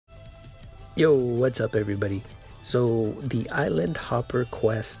Yo, what's up everybody? So the island hopper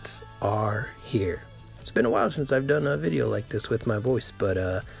quests are here. It's been a while since I've done a video like this with my voice, but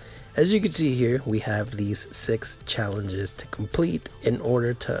as you can see here, we have these 6 challenges to complete in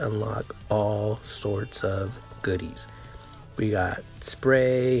order to unlock all sorts of goodies. We got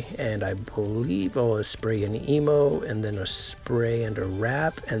spray, and I believe a spray and emo, and then a spray and a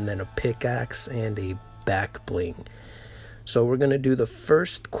wrap, and then a pickaxe and a back bling. So we're going to do the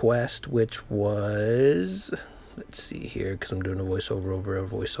first quest, which was, let's see here, because I'm doing a voiceover over a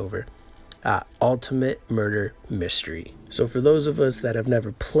voiceover. Ultimate Murder Mystery. So for those of us that have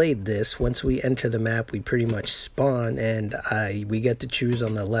never played this, once we enter the map, we pretty much spawn, and we get to choose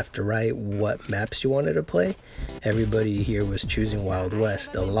on the left or right what maps you wanted to play. Everybody here was choosing Wild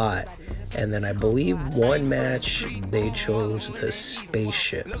West a lot. And then I believe one match, they chose the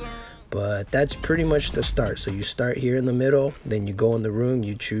spaceship. But that's pretty much the start. So you start here in the middle, then you go in the room,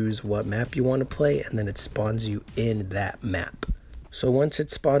 you choose what map you want to play, and then it spawns you in that map. So once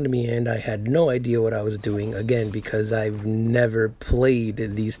it spawned me in, I had no idea what I was doing, again, because I've never played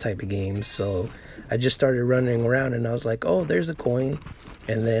these type of games. So I just started running around and I was like, oh, there's a coin.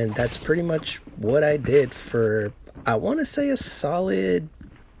 And then that's pretty much what I did for, I want to say, a solid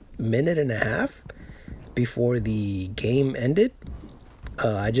minute and a half before the game ended.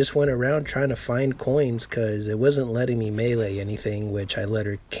 I just went around trying to find coins because it wasn't letting me melee anything, which I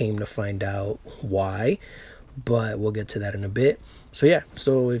later came to find out why, but we'll get to that in a bit. So yeah,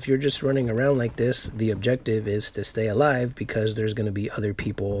 so if you're just running around like this, the objective is to stay alive because there's going to be other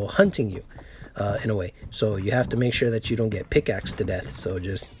people hunting you in a way. So you have to make sure that you don't get pickaxed to death. So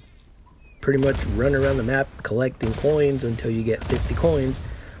just pretty much run around the map collecting coins until you get 50 coins,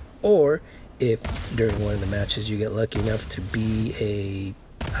 or if during one of the matches you get lucky enough to be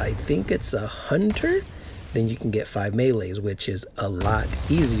I think it's a hunter, then you can get 5 melees, which is a lot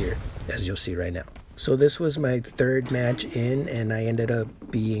easier, as you'll see right now. So this was my 3rd match in, and I ended up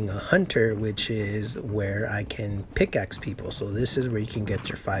being a hunter, which is where I can pickaxe people. So this is where you can get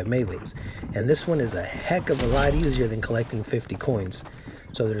your 5 melees. And this one is a heck of a lot easier than collecting 50 coins.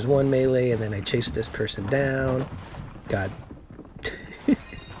 So there's 1 melee, and then I chased this person down. Got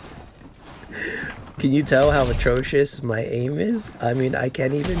Can you tell how atrocious my aim is? I mean, I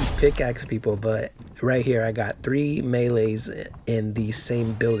can't even pickaxe people, but right here I got 3 melees in the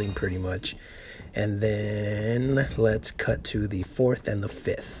same building pretty much. And then let's cut to the 4th and the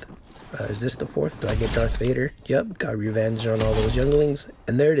 5th. Is this the 4th? Do I get Darth Vader? Yep, got revenge on all those younglings.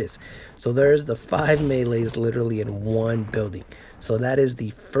 And there it is. So there's the 5 melees literally in one building. So that is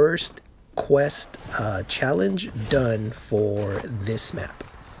the first quest challenge done for this map.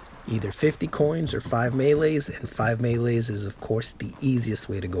 Either 50 coins or 5 melees, and 5 melees is of course the easiest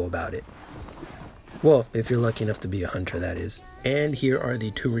way to go about it. Well, if you're lucky enough to be a hunter, that is. And here are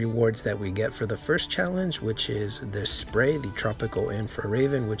the 2 rewards that we get for the first challenge, which is the spray, the tropical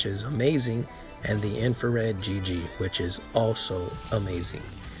infrared, which is amazing, and the infrared GG, which is also amazing.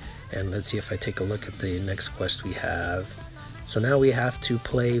 And let's see if I take a look at the next quest we have. So now we have to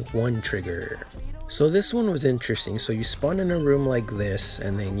play one trigger. So this one was interesting. So you spawn in a room like this,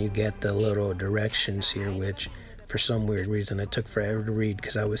 and then you get the little directions here, which for some weird reason it took forever to read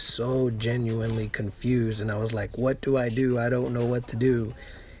because I was so genuinely confused, and I was like, what do? I don't know what to do.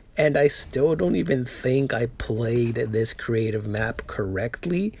 And I still don't even think I played this creative map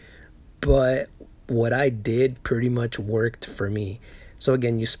correctly, but what I did pretty much worked for me. So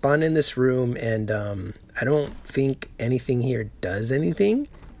again, you spawn in this room, and I don't think anything here does anything,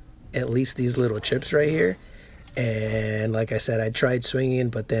 at least these little chips right here. And like I said, I tried swinging,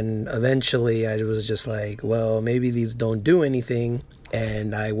 but then eventually I was just like, well, maybe these don't do anything.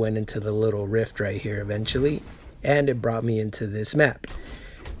 And I went into the little rift right here eventually, and it brought me into this map.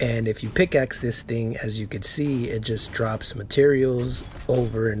 And if you pickaxe this thing, as you can see, it just drops materials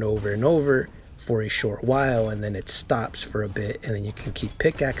over and over and over for a short while, and then it stops for a bit, and then you can keep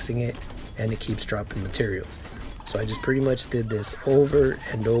pickaxing it, and it keeps dropping materials. So I just pretty much did this over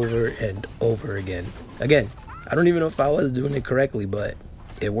and over and over again. I don't even know if I was doing it correctly, but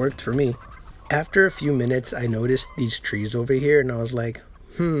it worked for me. After a few minutes, I noticed these trees over here, and I was like,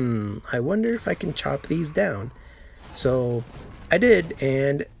 I wonder if I can chop these down. So I did,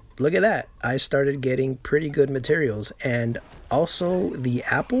 and look at that. I started getting pretty good materials. And also the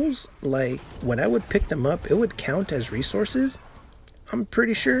apples, like when I would pick them up, it would count as resources, I'm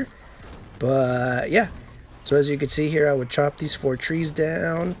pretty sure. But yeah, so as you can see here, I would chop these 4 trees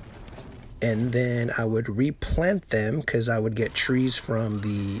down, and then I would replant them because I would get trees from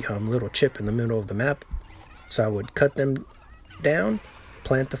the little chip in the middle of the map. So I would cut them down,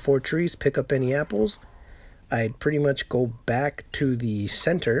 plant the 4 trees, pick up any apples. I'd pretty much go back to the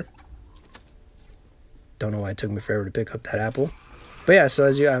center Don't know why it took me forever to pick up that apple. But yeah, so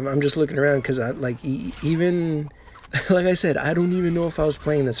I'm just looking around because I like even like I said, I don't even know if I was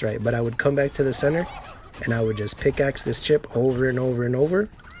playing this right, but I would come back to the center and I would just pickaxe this chip over and over and over,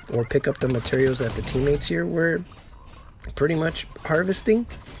 or pick up the materials that the teammates here were pretty much harvesting,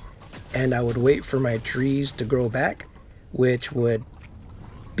 and I would wait for my trees to grow back, which would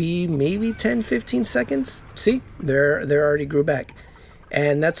be maybe 10-15 seconds. See, they're already grew back.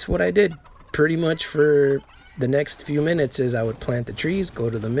 And that's what I did pretty much for the next few minutes. Is I would plant the trees, go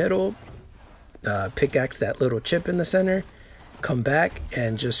to the middle, pickaxe that little chip in the center, come back,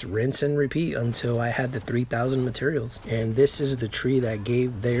 and just rinse and repeat until I had the 3,000 materials. And this is the tree that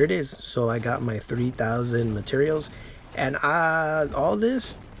gave, there it is. So I got my 3,000 materials, and all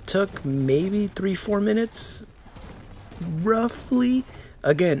this took maybe 3-4 minutes roughly.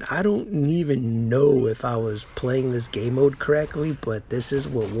 Again, I don't even know if I was playing this game mode correctly, but this is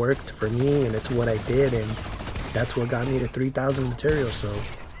what worked for me, and it's what I did, and that's what got me to 3,000 materials. So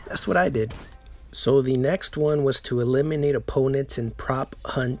that's what I did. So the next one was to eliminate opponents in Prop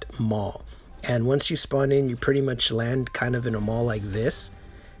Hunt Mall. And once you spawn in, you pretty much land kind of in a mall like this,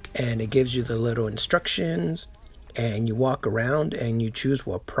 and it gives you the little instructions, and you walk around and you choose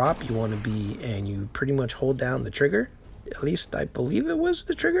what prop you want to be, and you pretty much hold down the trigger. At least I believe it was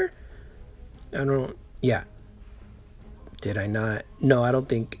the trigger. Yeah. Did I not? No, I don't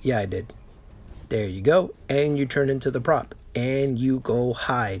think, yeah, I did. There you go. And you turn into the prop and you go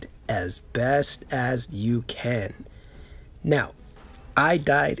hide as best as you can. Now, I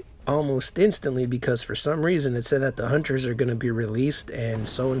died almost instantly because for some reason it said that the hunters are going to be released in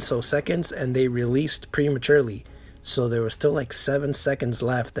so and so seconds, and they released prematurely. So there was still like 7 seconds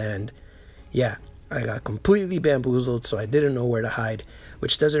left, and yeah, I got completely bamboozled, so I didn't know where to hide,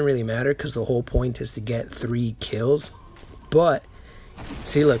 which doesn't really matter because the whole point is to get 3 kills. But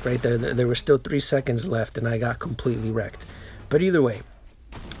see, look right there were still 3 seconds left, and I got completely wrecked. But either way,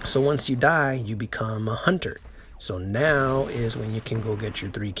 so once you die, you become a hunter. So now is when you can go get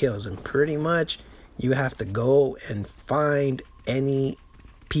your 3 kills, and pretty much you have to go and find any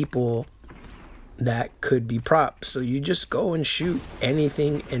people that could be props. So you just go and shoot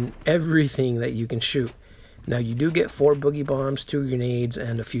anything and everything that you can shoot. Now you do get 4 boogie bombs, 2 grenades,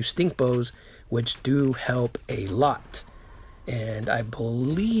 and a few stink bows, which do help a lot. And I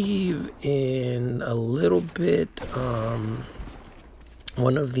believe in a little bit,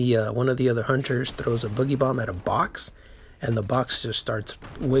 one of the other hunters throws a boogie bomb at a box, and the box just starts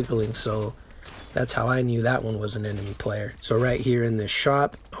wiggling. So that's how I knew that one was an enemy player. So right here in this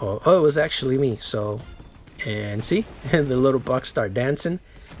shop, oh, it was actually me. So, and see, and the little box start dancing.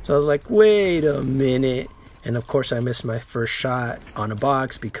 So I was like, wait a minute. And of course I missed my first shot on a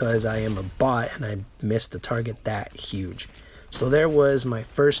box because I am a bot and I missed the target that huge. So there was my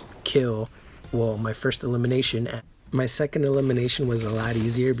first kill, well, my first elimination. My second elimination was a lot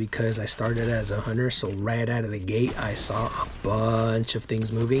easier because I started as a hunter. So right out of the gate, I saw a bunch of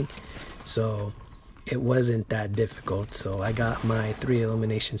things moving. So it wasn't that difficult. So I got my 3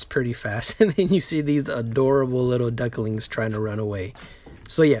 eliminations pretty fast. And then you see these adorable little ducklings trying to run away.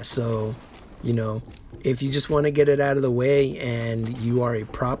 So yeah, so, you know, if you just want to get it out of the way and you are a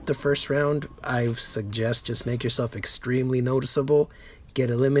prop the first round, I suggest just make yourself extremely noticeable,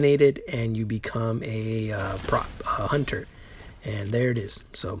 get eliminated, and you become a prop, a hunter. And there it is.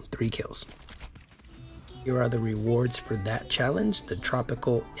 So 3 kills. Here are the rewards for that challenge: the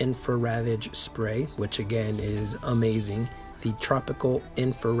tropical infrared spray, which again is amazing, the tropical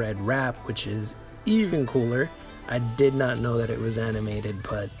infrared wrap, which is even cooler. I did not know that it was animated,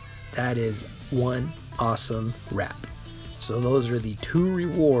 but that is one awesome wrap. So those are the 2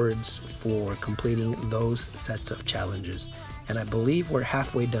 rewards for completing those sets of challenges, and I believe we're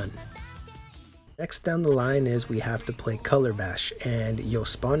halfway done. Next down the line is we have to play Color Bash, and you'll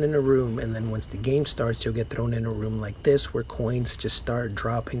spawn in a room, and then once the game starts you'll get thrown in a room like this where coins just start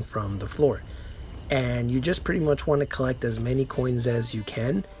dropping from the floor, and you just pretty much want to collect as many coins as you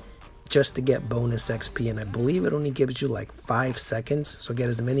can just to get bonus XP. And I believe it only gives you like 5 seconds, so get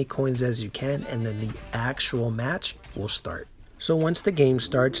as many coins as you can, and then the actual match will start. So once the game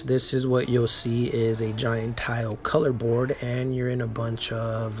starts, this is what you'll see is a giant tile color board, and you're in a bunch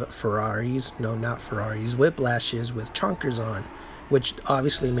of Ferraris, no, not Ferraris, Whiplashes with chonkers on, which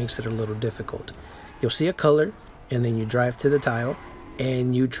obviously makes it a little difficult. You'll see a color, and then you drive to the tile,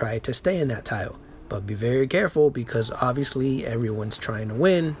 and you try to stay in that tile. But be very careful because obviously everyone's trying to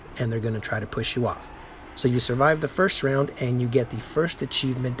win, and they're going to try to push you off. So you survive the first round, and you get the first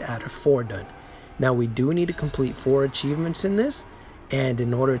achievement out of 4 done. Now we do need to complete 4 achievements in this, and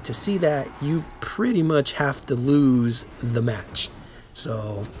in order to see that, you pretty much have to lose the match.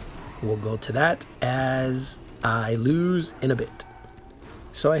 So We'll go to that as I lose in a bit.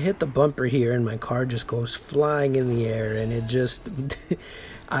 So I hit the bumper here and my car just goes flying in the air, and it just,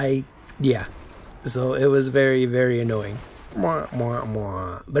 yeah. So it was very, very annoying. Mwah, mwah,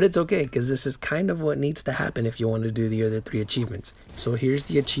 mwah. But it's okay, because this is kind of what needs to happen if you want to do the other 3 achievements. So here's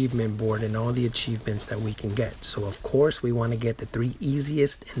the achievement board and all the achievements that we can get. So of course we want to get the 3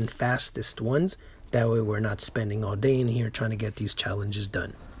 easiest and fastest ones. That way we're not spending all day in here trying to get these challenges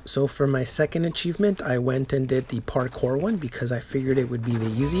done. So for my second achievement, I went and did the parkour one because I figured it would be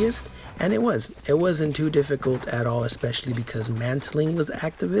the easiest. And it was. It wasn't too difficult at all, especially because mantling was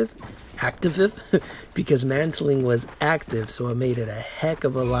active, because mantling was active, so it made it a heck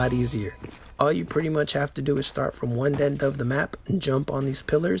of a lot easier. All you pretty much have to do is start from one end of the map and jump on these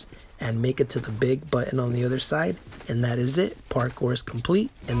pillars and make it to the big button on the other side. And that is it. Parkour is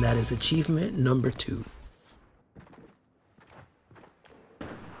complete, and that is achievement number 2.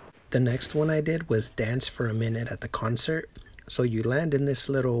 The next one I did was dance for a minute at the concert. So you land in this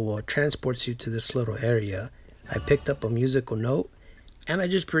little, well, it transports you to this little area. I picked up a musical note, and I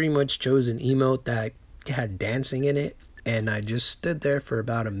just pretty much chose an emote that had dancing in it. And I just stood there for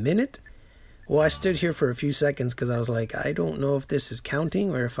about a minute. Well, I stood here for a few seconds because I was like, I don't know if this is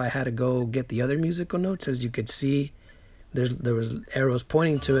counting or if I had to go get the other musical notes. As you could see, there was arrows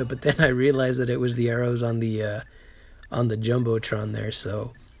pointing to it, but then I realized that it was the arrows on the Jumbotron there.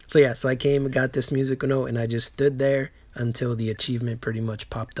 So I came and got this musical note, and I just stood there until the achievement pretty much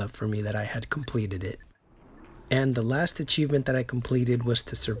popped up for me that I had completed it. And the last achievement that I completed was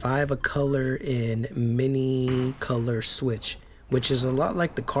to survive a color in mini color switch, which is a lot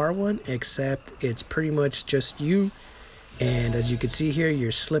like the car one, except it's pretty much just you. And as you can see here,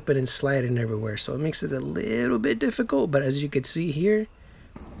 you're slipping and sliding everywhere. So it makes it a little bit difficult, but as you can see here,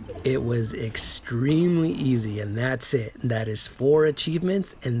 it was extremely easy, and that's it. That is 4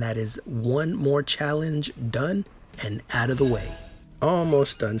 achievements, and that is 1 more challenge done and out of the way.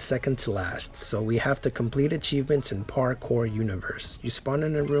 Almost done, second to last. So we have to complete achievements in Parkour Universe. You spawn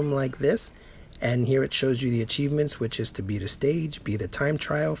in a room like this, and here it shows you the achievements, which is to beat a stage, beat a time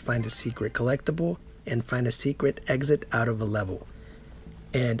trial, find a secret collectible, and find a secret exit out of a level.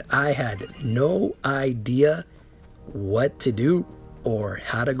 And I had no idea what to do or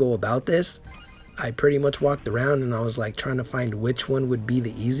how to go about this. I pretty much walked around and I was like trying to find which one would be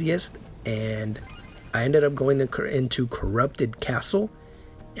the easiest, and I ended up going into Corrupted Castle.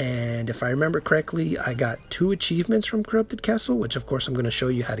 And if I remember correctly, I got 2 achievements from Corrupted Castle, which of course I'm going to show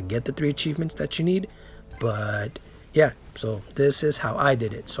you how to get the 3 achievements that you need. But yeah, so this is how I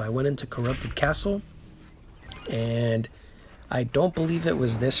did it. So I went into Corrupted Castle, and I don't believe it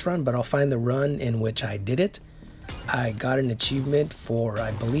was this run, but I'll find the run in which I did it. I got an achievement for,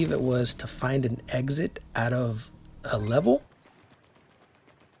 I believe it was to find an exit out of a level.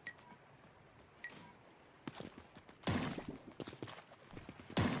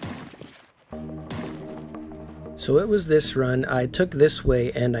 So it was this run. I took this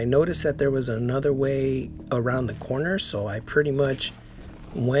way and I noticed that there was another way around the corner. So I pretty much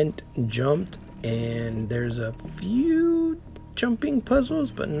went, jumped, and there's a few jumping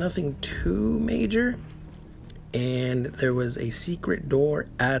puzzles, but nothing too major. And there was a secret door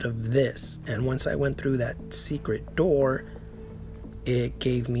out of this. And once I went through that secret door, it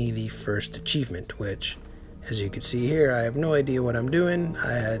gave me the first achievement, which, as you can see here, I have no idea what I'm doing.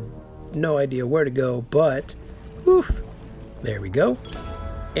 I had no idea where to go, but whew, there we go.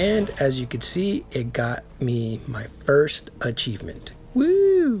 And as you can see, it got me my first achievement.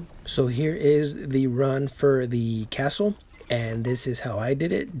 Woo! So here is the run for the castle. And this is how I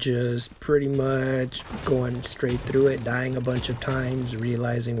did it, just pretty much going straight through it, dying a bunch of times,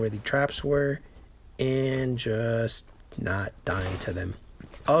 realizing where the traps were, and just not dying to them.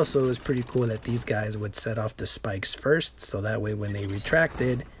 Also, it was pretty cool that these guys would set off the spikes first, so that way when they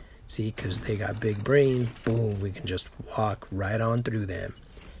retracted, see, because they got big brains, boom, we can just walk right on through them.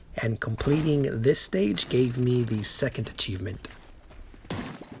 And completing this stage gave me the second achievement.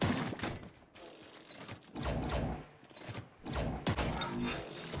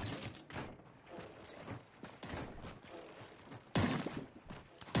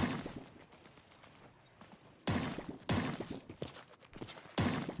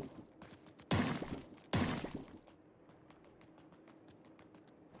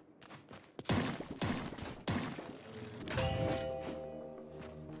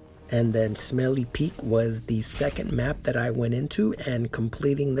 And then Smelly Peak was the second map that I went into, and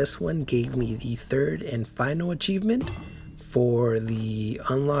completing this one gave me the third and final achievement for the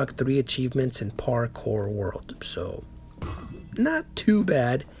unlock 3 achievements in Parkour World. So not too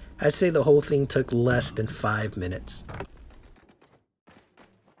bad. I'd say the whole thing took less than 5 minutes.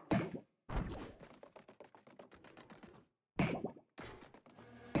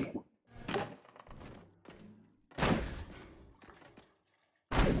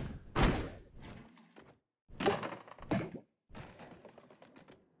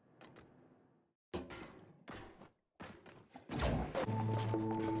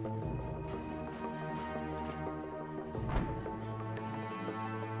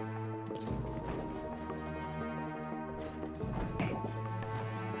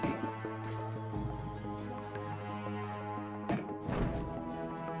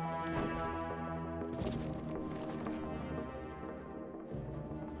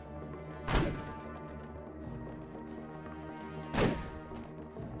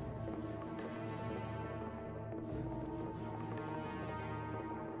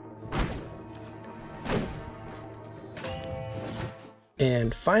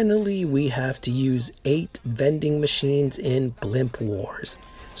 And finally, we have to use 8 vending machines in Blimp Wars.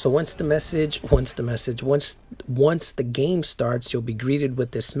 So once the game starts, you'll be greeted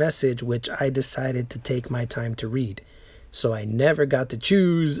with this message, which I decided to take my time to read. So I never got to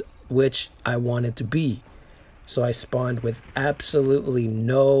choose which I wanted to be. So I spawned with absolutely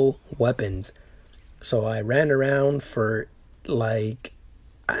no weapons. So I ran around for like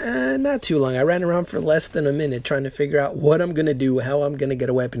not too long. I ran around for less than a minute trying to figure out what I'm going to do, how I'm going to get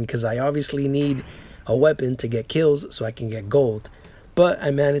a weapon, because I obviously need a weapon to get kills so I can get gold. But I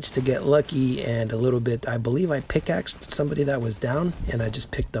managed to get lucky and a little bit, I believe I pickaxed somebody that was down and I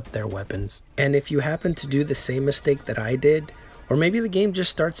just picked up their weapons. And if you happen to do the same mistake that I did, or maybe the game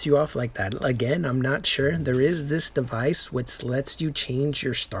just starts you off like that, again, I'm not sure. There is this device which lets you change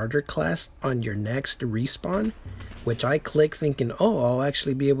your starter class on your next respawn, which I click thinking, oh, I'll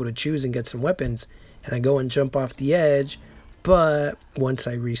actually be able to choose and get some weapons. And I go and jump off the edge. But once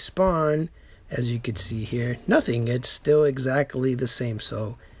I respawn, as you can see here, nothing. It's still exactly the same.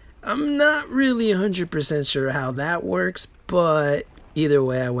 So I'm not really 100% sure how that works. But either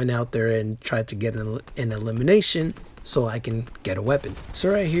way, I went out there and tried to get an elimination so I can get a weapon.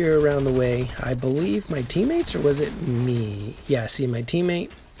 So right here around the way, I believe my teammates, or was it me? Yeah, see my teammate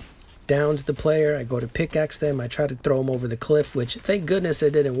downs the player. I go to pickaxe them. I try to throw them over the cliff, which thank goodness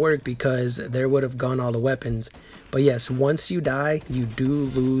it didn't work because there would have gone all the weapons. But yes, once you die, you do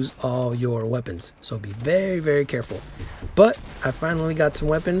lose all your weapons. So be very, very careful. But I finally got some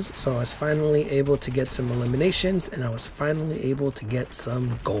weapons, so I was finally able to get some eliminations and I was finally able to get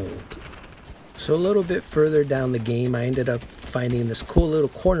some gold. So a little bit further down the game, I ended up finding this cool little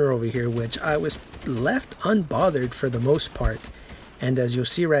corner over here, which I was left unbothered for the most part. And as you'll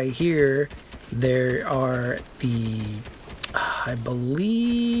see right here, there are the, I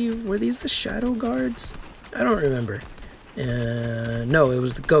believe, were these the shadow guards? I don't remember. No, it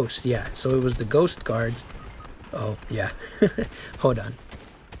was the ghost, yeah. So it was the ghost guards. Oh, yeah. Hold on.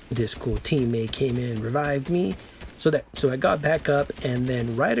 This cool teammate came in, revived me. So I got back up, and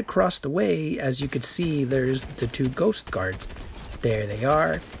then right across the way, as you could see, there's the 2 ghost guards. There they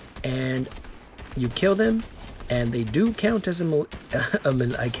are. And you kill them. And they do count as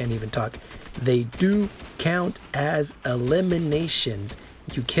I can't even talk. They do count as eliminations.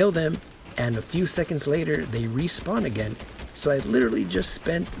 You kill them, and a few seconds later, they respawn again. So I literally just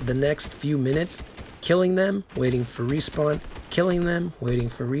spent the next few minutes killing them, waiting for respawn, killing them, waiting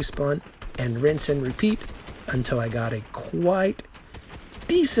for respawn, and rinse and repeat until I got a quite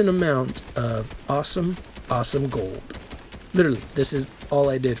decent amount of awesome gold. Literally, this is all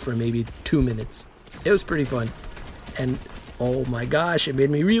I did for maybe 2 minutes. It was pretty fun. And oh my gosh, it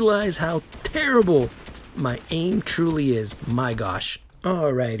made me realize how terrible my aim truly is. My gosh.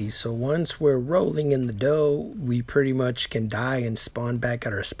 Alrighty, so once we're rolling in the dough, we pretty much can die and spawn back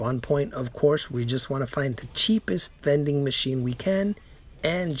at our spawn point. Of course, we just want to find the cheapest vending machine we can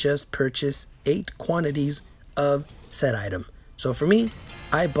and just purchase 8 quantities of said item. So for me,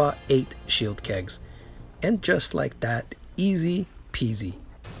 I bought 8 shield kegs. And just like that, easy peasy.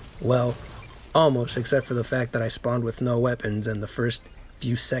 Well, almost, except for the fact that I spawned with no weapons and the first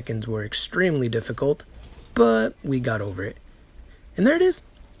few seconds were extremely difficult, but we got over it. And there it is.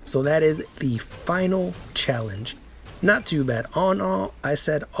 So that is the final challenge. Not too bad. All in all, I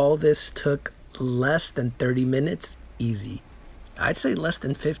said all this took less than 30 minutes, easy. I'd say less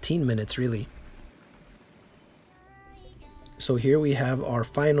than 15 minutes, really. So here we have our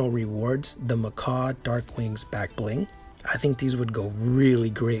final rewards, the Macaw Dark Wings back bling. I think these would go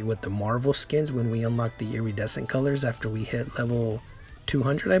really great with the Marvel skins when we unlock the iridescent colors after we hit level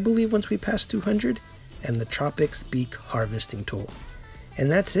 200, I believe, once we pass 200, and the Tropics Beak harvesting tool.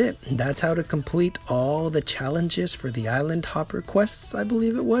 And that's it. That's how to complete all the challenges for the Island Hopper quests, I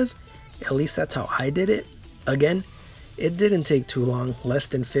believe it was. At least that's how I did it. Again, it didn't take too long, less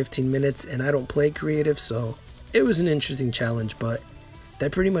than 15 minutes, and I don't play creative, so it was an interesting challenge, but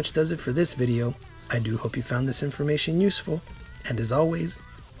that pretty much does it for this video. I do hope you found this information useful, and as always,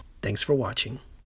 thanks for watching.